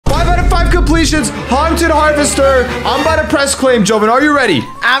5 completions. Haunted Harvester. I'm about to press claim, Joven. Are you ready?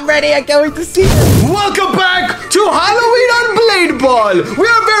 I'm ready. I can't wait to see it. Welcome back to Halloween on Blade Ball. We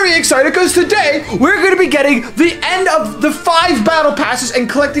are very excited because today we're going to be getting the end of the 5 battle passes and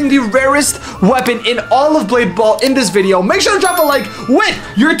collecting the rarest weapon in all of Blade Ball in this video. Make sure to drop a like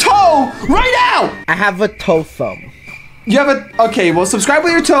with your toe right now. I have a toe thumb. You have a... Okay, well, subscribe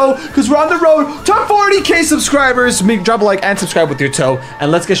with your toe because we're on the road to 40K subscribers. Drop a like and subscribe with your toe.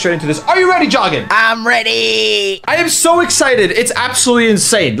 And let's get straight into this. Are you ready, Joggin? I'm ready. I am so excited. It's absolutely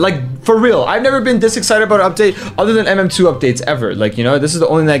insane. Like, for real. I've never been this excited about an update other than MM2 updates ever. Like, you know, this is the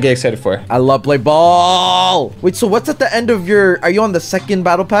only thing I get excited for. I love Blade Ball. Wait, so what's at the end of your... Are you on the second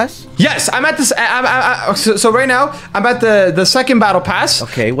battle pass? Yes, I'm at this... So right now, I'm at the second battle pass.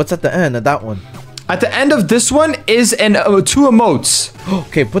 Okay, what's at the end of that one? At the end of this one is 2 emotes.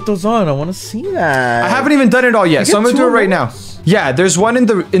 Okay, put those on. I want to see that. I haven't even done it all yet, so I'm gonna do it right now. Yeah, there's one in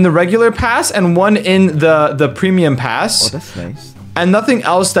the regular pass and one in the premium pass. Oh, that's nice. And nothing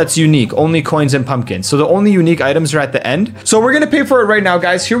else that's unique. Only coins and pumpkins. So the only unique items are at the end. So we're gonna pay for it right now,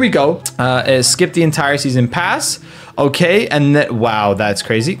 guys. Here we go. Skip the entire season pass. Okay, and then wow, that's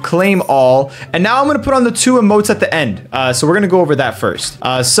crazy. Claim all. And now I'm gonna put on the 2 emotes at the end. So we're gonna go over that first.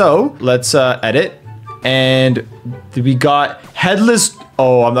 So let's edit. And we got headless.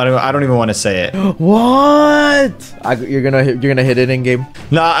 Oh, I don't even want to say it. What? You're gonna hit it in game?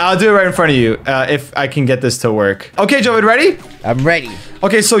 No, I'll do it right in front of you if I can get this to work. Okay, Joven, ready? I'm ready.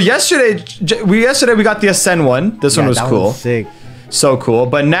 Okay, so yesterday we got the Ascend one. This one was cool. Was sick. So cool.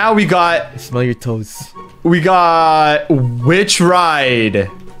 But now we got. Smell your toes. We got Witch Ride.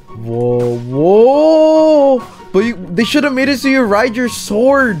 Whoa, whoa. But they should have made it so you ride your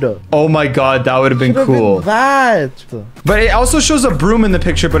sword. Oh my god, that would have been cool. That. But it also shows a broom in the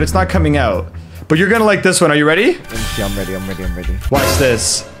picture, but it's not coming out. But you're gonna like this one. Are you ready? I'm ready. Watch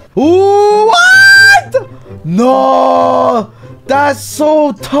this. Ooh, what? No, that's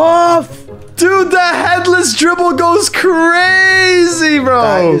so tough. Dude, the headless dribble goes crazy, bro.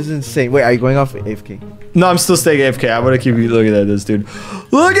 That is insane. Wait, are you going off AFK? No, I'm still staying AFK. I'm gonna keep looking at this, dude.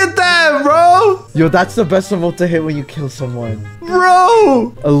 Look at that, bro. Yo, that's the best emote to hit when you kill someone.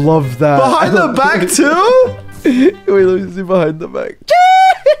 Bro. I love that. Behind the back, too? Wait, let me see behind the back.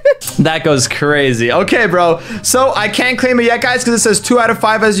 That goes crazy. Okay, bro. So I can't claim it yet, guys, because it says 2 out of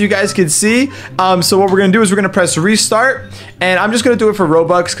 5, as you guys can see. So what we're going to do is we're going to press restart. And I'm just going to do it for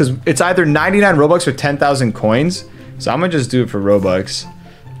Robux because it's either 99 Robux or 10,000 coins. So I'm going to just do it for Robux.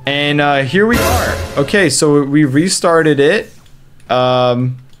 And here we are. Okay, so we restarted it. Let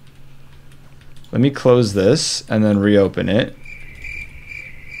me close this and then reopen it.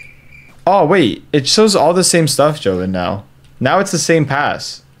 Oh, wait. It shows all the same stuff, Joven, now. Now it's the same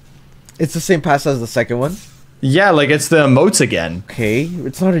pass. It's the same pass as the second one? Yeah, like it's the emotes again. Okay,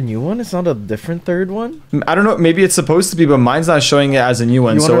 it's not a new one? It's not a different third one? I don't know. Maybe it's supposed to be, but mine's not showing it as a new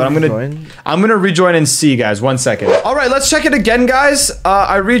one. So what I'm gonna rejoin and see, guys. 1 second. All right, let's check it again, guys.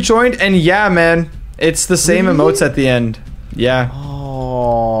 I rejoined, and yeah, man, it's the same emotes at the end. Yeah.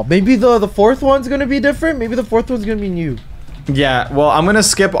 Oh, maybe the fourth one's gonna be different. Maybe the fourth one's gonna be new. Yeah, well, I'm gonna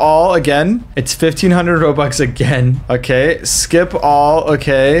skip all again. It's 1,500 Robux again. Okay, skip all.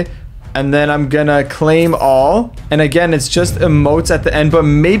 Okay. And then I'm gonna claim all. And again, it's just emotes at the end, but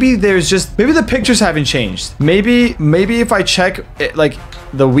maybe maybe the pictures haven't changed. Maybe if I check it, like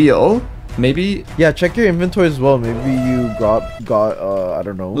the wheel, maybe. Yeah, check your inventory as well. Maybe you got I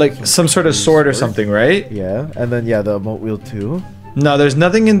don't know. Like some sort of sword or something, right? Yeah, and then yeah, the emote wheel too. No, there's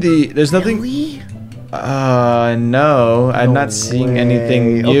nothing in there's nothing. Really? No, I'm not seeing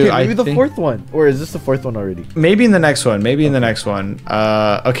anything new. Okay, maybe the fourth one. Or is this the fourth one already? Maybe in the next one. Maybe in the next one.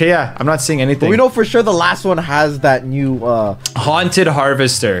 Okay, yeah, I'm not seeing anything. But we know for sure the last one has that new Haunted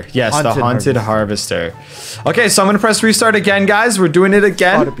Harvester. Yes, the Haunted Harvester. Okay, so I'm gonna press restart again, guys. We're doing it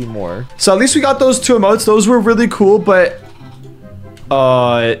again. Ought to be more. So at least we got those 2 emotes. Those were really cool, but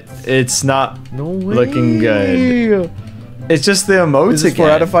it's not looking good. It's just the emotes Is this again.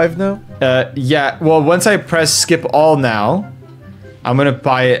 4 out of 5 now? Yeah. Well, once I press skip all now, I'm gonna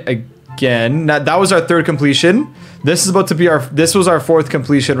buy it again. Now, that was our 3rd completion. This is about to be this was our 4th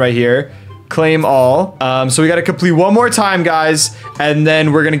completion right here. Claim all. So we gotta complete 1 more time, guys, and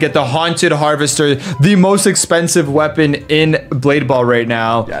then we're gonna get the Haunted Harvester, the most expensive weapon in Blade Ball right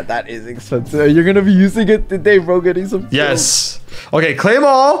now. Yeah, that is expensive. You're gonna be using it today, bro. Getting some kills. Yes. Okay, claim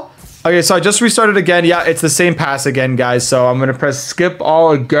all. Okay, so I just restarted again. Yeah, it's the same pass again, guys. So I'm gonna press skip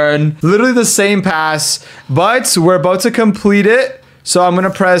all again. Literally the same pass, but we're about to complete it. So I'm gonna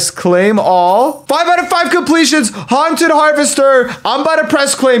press claim all. 5 out of 5 completions. Haunted Harvester. I'm about to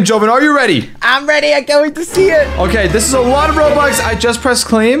press claim, Joven. Are you ready? I'm ready. I can't wait to see it. Okay, this is a lot of Robux. I just pressed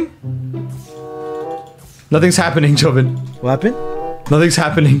claim. Nothing's happening, Joven. What happened? Nothing's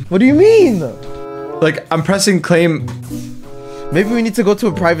happening. What do you mean? Like, I'm pressing claim. Maybe we need to go to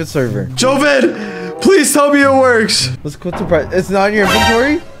a private server. Joven, please tell me it works. Let's go to private. It's not in your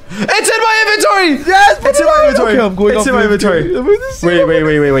inventory? It's in my inventory. Yes, It's in my inventory. Okay, I'm going It's in my inventory.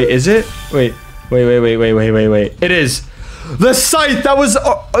 Wait. Is it? Wait. It is. The scythe that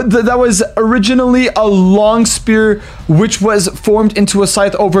was originally a long spear, which was formed into a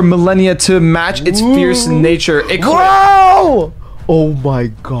scythe over millennia to match its fierce nature. Wow! Oh my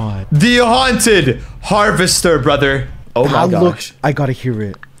god. The haunted harvester, brother. Oh my gosh. I gotta hear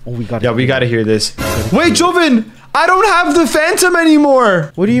it. Oh, we gotta. Yeah, we gotta hear this. Wait, Joven, I don't have the phantom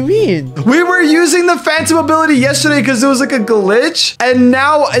anymore. What do you mean? We were using the phantom ability yesterday because it was like a glitch, and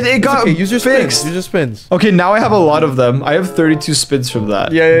now it got use your fixed. spins. Use your spins. Okay, now I have a lot of them. I have 32 spins from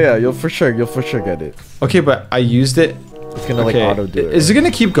that. Yeah. You'll for sure get it. Okay, but I used it. It's gonna like auto do it. Is it gonna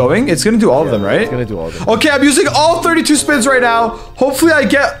keep going? It's gonna do all of them, right? It's gonna do all of them. Okay, I'm using all 32 spins right now. Hopefully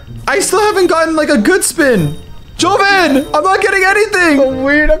I still haven't gotten like a good spin. Joven, I'm not getting anything. Oh,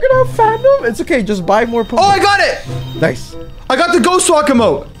 weird. I'm gonna have Phantom. It's okay. Just buy more Pokemon. Oh, I got it. Nice. I got the Ghost Walk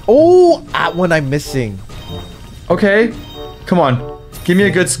emote. Oh, that one I'm missing. Okay, come on. Give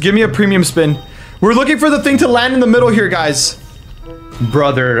me a premium spin. We're looking for the thing to land in the middle here, guys.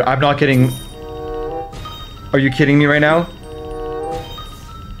 Brother, I'm not getting... Are you kidding me right now?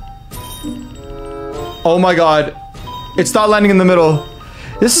 Oh my god. It's not landing in the middle.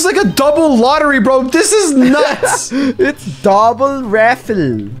 This is like a double lottery, bro. This is nuts. It's double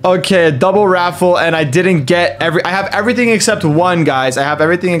raffle. Okay, a double raffle, and I didn't get I have everything except one, guys. I have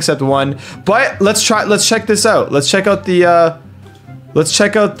everything except one. But let's check this out. Let's check out the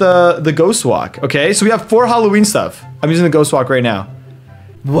Ghost Walk. Okay, so we have 4 Halloween stuff. I'm using the Ghost Walk right now.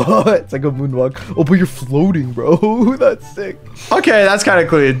 What? It's like a moonwalk. Oh, but you're floating, bro. That's sick. Okay, that's kind of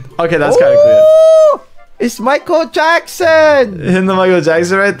clean. Okay, that's kind of clean. It's Michael Jackson. In the Michael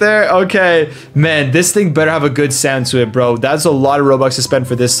Jackson right there. Okay, man, this thing better have a good sound to it, bro. That's a lot of Robux to spend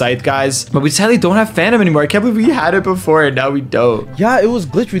for this site, guys. But we sadly don't have Phantom anymore. I can't believe we had it before and now we don't. Yeah, it was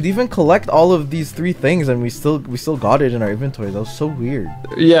glitched. We'd even collect all of these 3 things and we still got it in our inventory. That was so weird.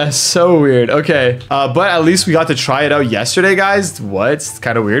 Yeah, so weird. Okay, but at least we got to try it out yesterday, guys. What? It's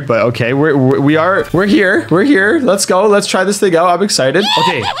kind of weird, but okay, we're here. We're here. Let's go. Let's try this thing out. I'm excited.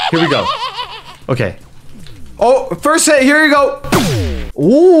 Okay, here we go. Okay. Oh, first hit, here you go.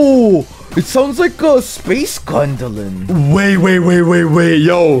 Oh, it sounds like a space gondolin. Wait.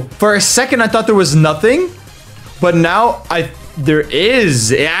 Yo, for a second, I thought there was nothing, but now there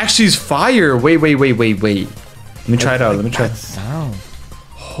is. It actually is fire. Wait. Let me try it out. Let me try. That sound.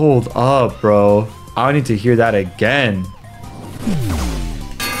 Hold up, bro. I need to hear that again.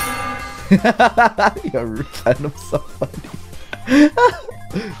 You're Phantom so funny.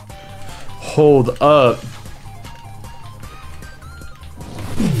 Hold up.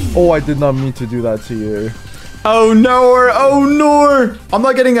 Oh, I did not mean to do that to you. Oh no! I'm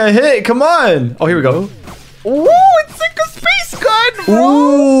not getting a hit. Come on. Oh, here we go. Ooh, it's like a space gun, bro.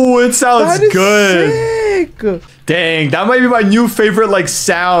 Ooh, it sounds good. Sick. Dang, that might be my new favorite like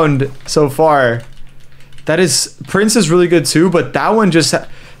sound so far. That is, Prince is really good too, but that one just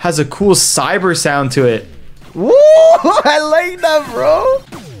has a cool cyber sound to it. Ooh, I like that, bro.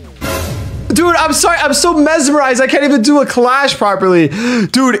 Dude, I'm sorry. I'm so mesmerized. I can't even do a clash properly.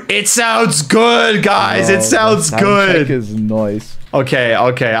 Dude, it sounds good, guys. It sounds good. Soundtrack is nice. Okay.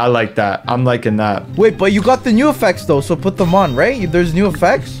 I like that. I'm liking that. Wait, but you got the new effects though, so put them on, right? There's new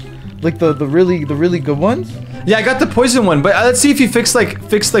effects, like the really good ones. Yeah, I got the poison one, but let's see if you fix like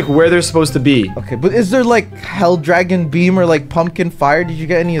where they're supposed to be. Okay, but is there like Hell Dragon Beam or like Pumpkin Fire? Did you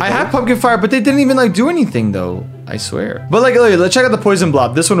get any of those? I have Pumpkin Fire, but they didn't even like do anything though. I swear. But like, let's check out the Poison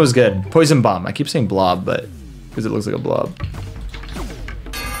Blob. This one was good. Poison Bomb. I keep saying blob, but because it looks like a blob.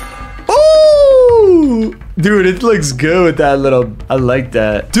 Ooh! Dude, it looks good with that little... I like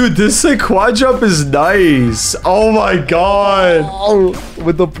that. Dude, this like quad jump is nice. Oh my god. Oh,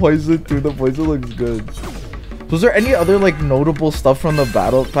 with the poison too. The poison looks good. Was there any other like notable stuff from the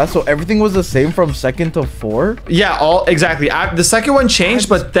battle pass? So everything was the same from 2nd to 4? Yeah, exactly. The second one changed,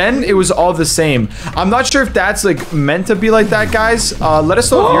 but then it was all the same. I'm not sure if that's like meant to be like that, guys. Let us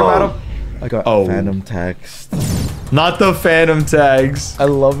know if your battle... I got Phantom Text. Not the Phantom tags. I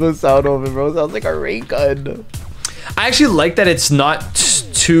love the sound of it, bro. It sounds like a ray gun. I actually like that it's not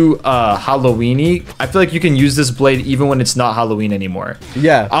too Halloween-y. I feel like you can use this blade even when it's not Halloween anymore.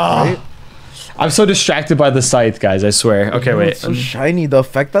 Yeah, right? I'm so distracted by the scythe, guys. I swear. Okay, wait. It's so shiny. The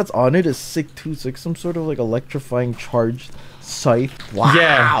effect that's on it is sick too. It's like some sort of like electrifying charged scythe. Wow.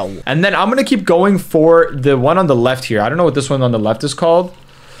 Yeah. And then I'm gonna keep going for the one on the left here. I don't know what this one on the left is called.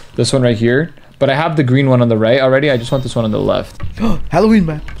 This one right here. But I have the green one on the right already. I just want this one on the left. Halloween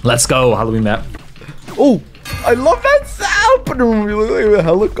map. Let's go, Halloween map. Oh, I love that sound. But it look like a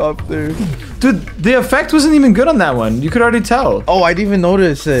helicopter. Dude, the effect wasn't even good on that one. You could already tell. Oh, I didn't even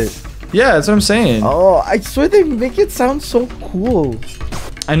notice it. Yeah, that's what I'm saying. Oh, I swear they make it sound so cool.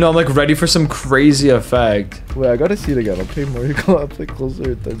 I know, I'm like ready for some crazy effect. Wait, I gotta see it again. I'll pay more. I'll pay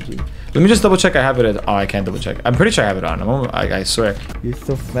closer attention. Let me just double check I have it. Oh, I can't double check. I'm pretty sure I have it on. I swear. It's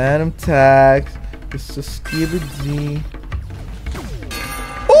the Phantom Tax. It's the Skibidi.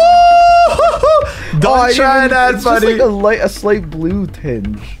 Don't try that, it's buddy. Just like a slight blue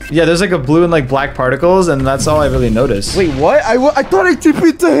tinge. Yeah, there's like a blue and like black particles, and that's all I really noticed. Wait, what? I thought I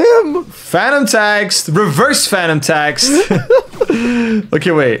TP'd to him. Phantom tax, reverse phantom tax.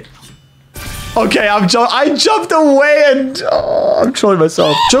 Okay, wait. Okay, I jumped away and I'm trolling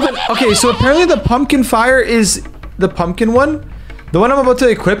myself. Okay, so apparently the pumpkin fire is the pumpkin one. The one I'm about to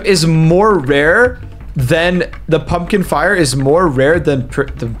equip is more rare than the pumpkin fire is more rare than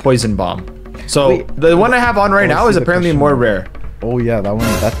the poison bomb. So wait, the one I have on right now is apparently more rare. Oh yeah, that one.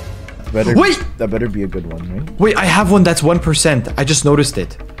 That's better. Wait, that better be a good one, right? Wait, I have one that's 1%. I just noticed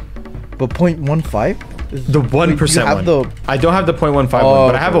it. But 0.15? The 1% one. I don't have the 0.15 one,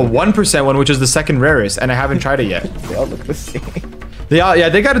 but I have a 1% one, which is the second rarest, and I haven't tried it yet. They all look the same. Yeah,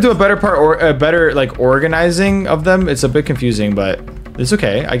 they got to do a better part or a better like organizing of them. It's a bit confusing, but it's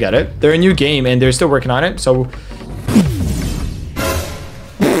okay. I get it. They're a new game and they're still working on it, so.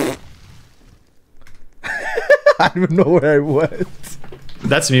 I don't know where I went.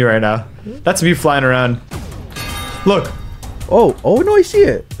 That's me right now. That's me flying around. Look. Oh no, I see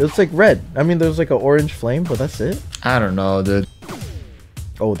it. It's like red. I mean, there's like an orange flame, but that's it. I don't know, dude.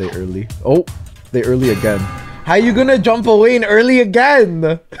 Oh, they early. Oh, they early again. How you gonna jump away in early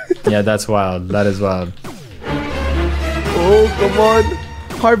again? Yeah, that's wild. That is wild. Oh, come on.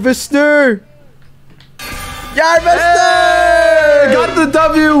 Harvester. Harvester! Hey! Got the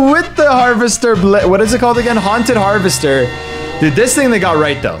W with the harvester. What is it called again? Haunted harvester. Dude, this thing they got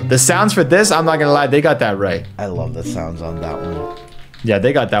right though. The sounds for this, I'm not gonna lie, they got that right. I love the sounds on that one. Yeah,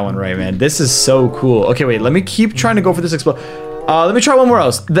 they got that one right, man. This is so cool. Okay, wait, let me keep trying to go for this explode. Let me try one more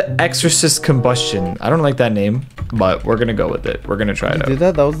else. The Exorcist Combustion. I don't like that name, but we're gonna go with it. We're gonna try it out. Did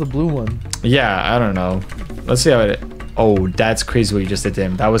that? That was the blue one. Yeah, I don't know. Let's see how it. Oh, that's crazy what you just did to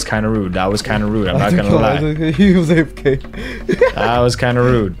him. That was kind of rude. That was kind of rude. I'm not gonna lie. He was AFK. That was kind of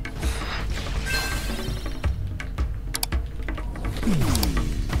rude.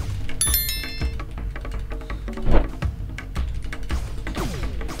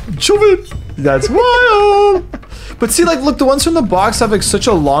 Shove it. That's wild. But see, like, look, the ones from the box have like such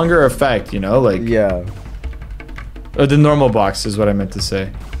a longer effect, you know, like. Yeah. Or the normal box is what I meant to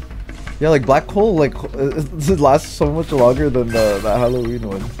say. Yeah, like black hole, like it lasts so much longer than the Halloween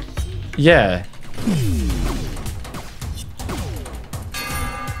one. Yeah.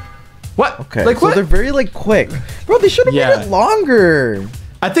 What? Okay. Like so what? They're very like quick, bro. They should have made it longer.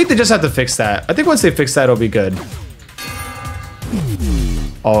 I think they just have to fix that. I think once they fix that, it'll be good.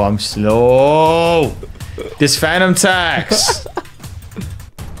 Oh, I'm slow. This phantom tax.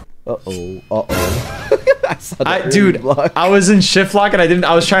 Dude, I was in shift lock and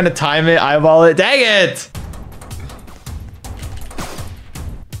I was trying to time it, eyeball it. Dang it!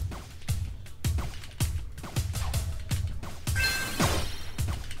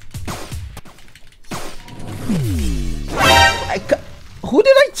 Who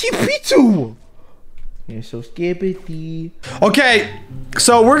did I TP to? You're so skibbity. Okay,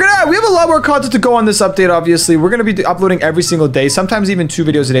 so we have a lot more content to go on this update, obviously. We're going to be uploading every single day, sometimes even 2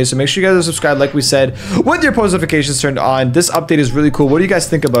 videos a day. So make sure you guys are subscribed, like we said, with your post notifications turned on. This update is really cool. What do you guys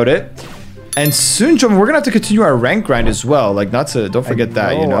think about it? And soon, Joe, we're going to have to continue our rank grind as well. Like, don't forget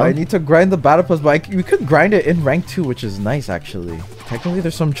that, you know? I need to grind the battle pass, but we could grind it in rank 2, which is nice, actually. Technically,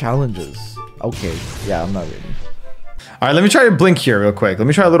 there's some challenges. Okay, yeah, I'm not ready. All right, let me try to blink here real quick. Let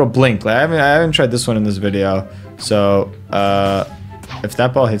me try a little blink. Like, I haven't tried this one in this video. So, if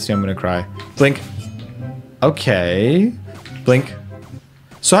that ball hits me, I'm gonna cry. Blink. Okay. Blink.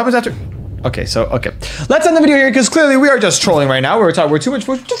 So what happens after? Okay, okay. Let's end the video here because clearly we are just trolling right now. We're too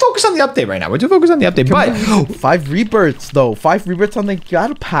focused on the update right now. We're too focused on the update. But 5 rebirths though. 5 rebirths on the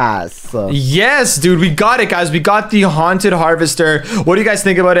battle pass. Yes, dude, we got it, guys. We got the haunted harvester. What do you guys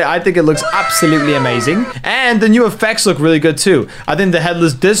think about it? I think it looks absolutely amazing, and the new effects look really good too. I think the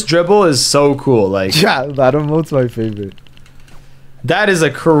headless disc dribble is so cool. Like, yeah, that emote's my favorite. That is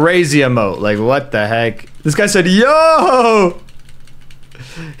a crazy emote. Like, what the heck? This guy said, "Yo."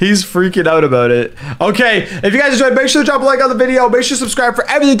 He's freaking out about it. Okay, if you guys enjoyed, make sure to drop a like on the video. Make sure to subscribe for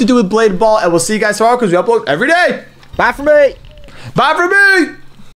everything to do with Blade Ball, and we'll see you guys tomorrow because we upload every day. Bye for me. Bye for me.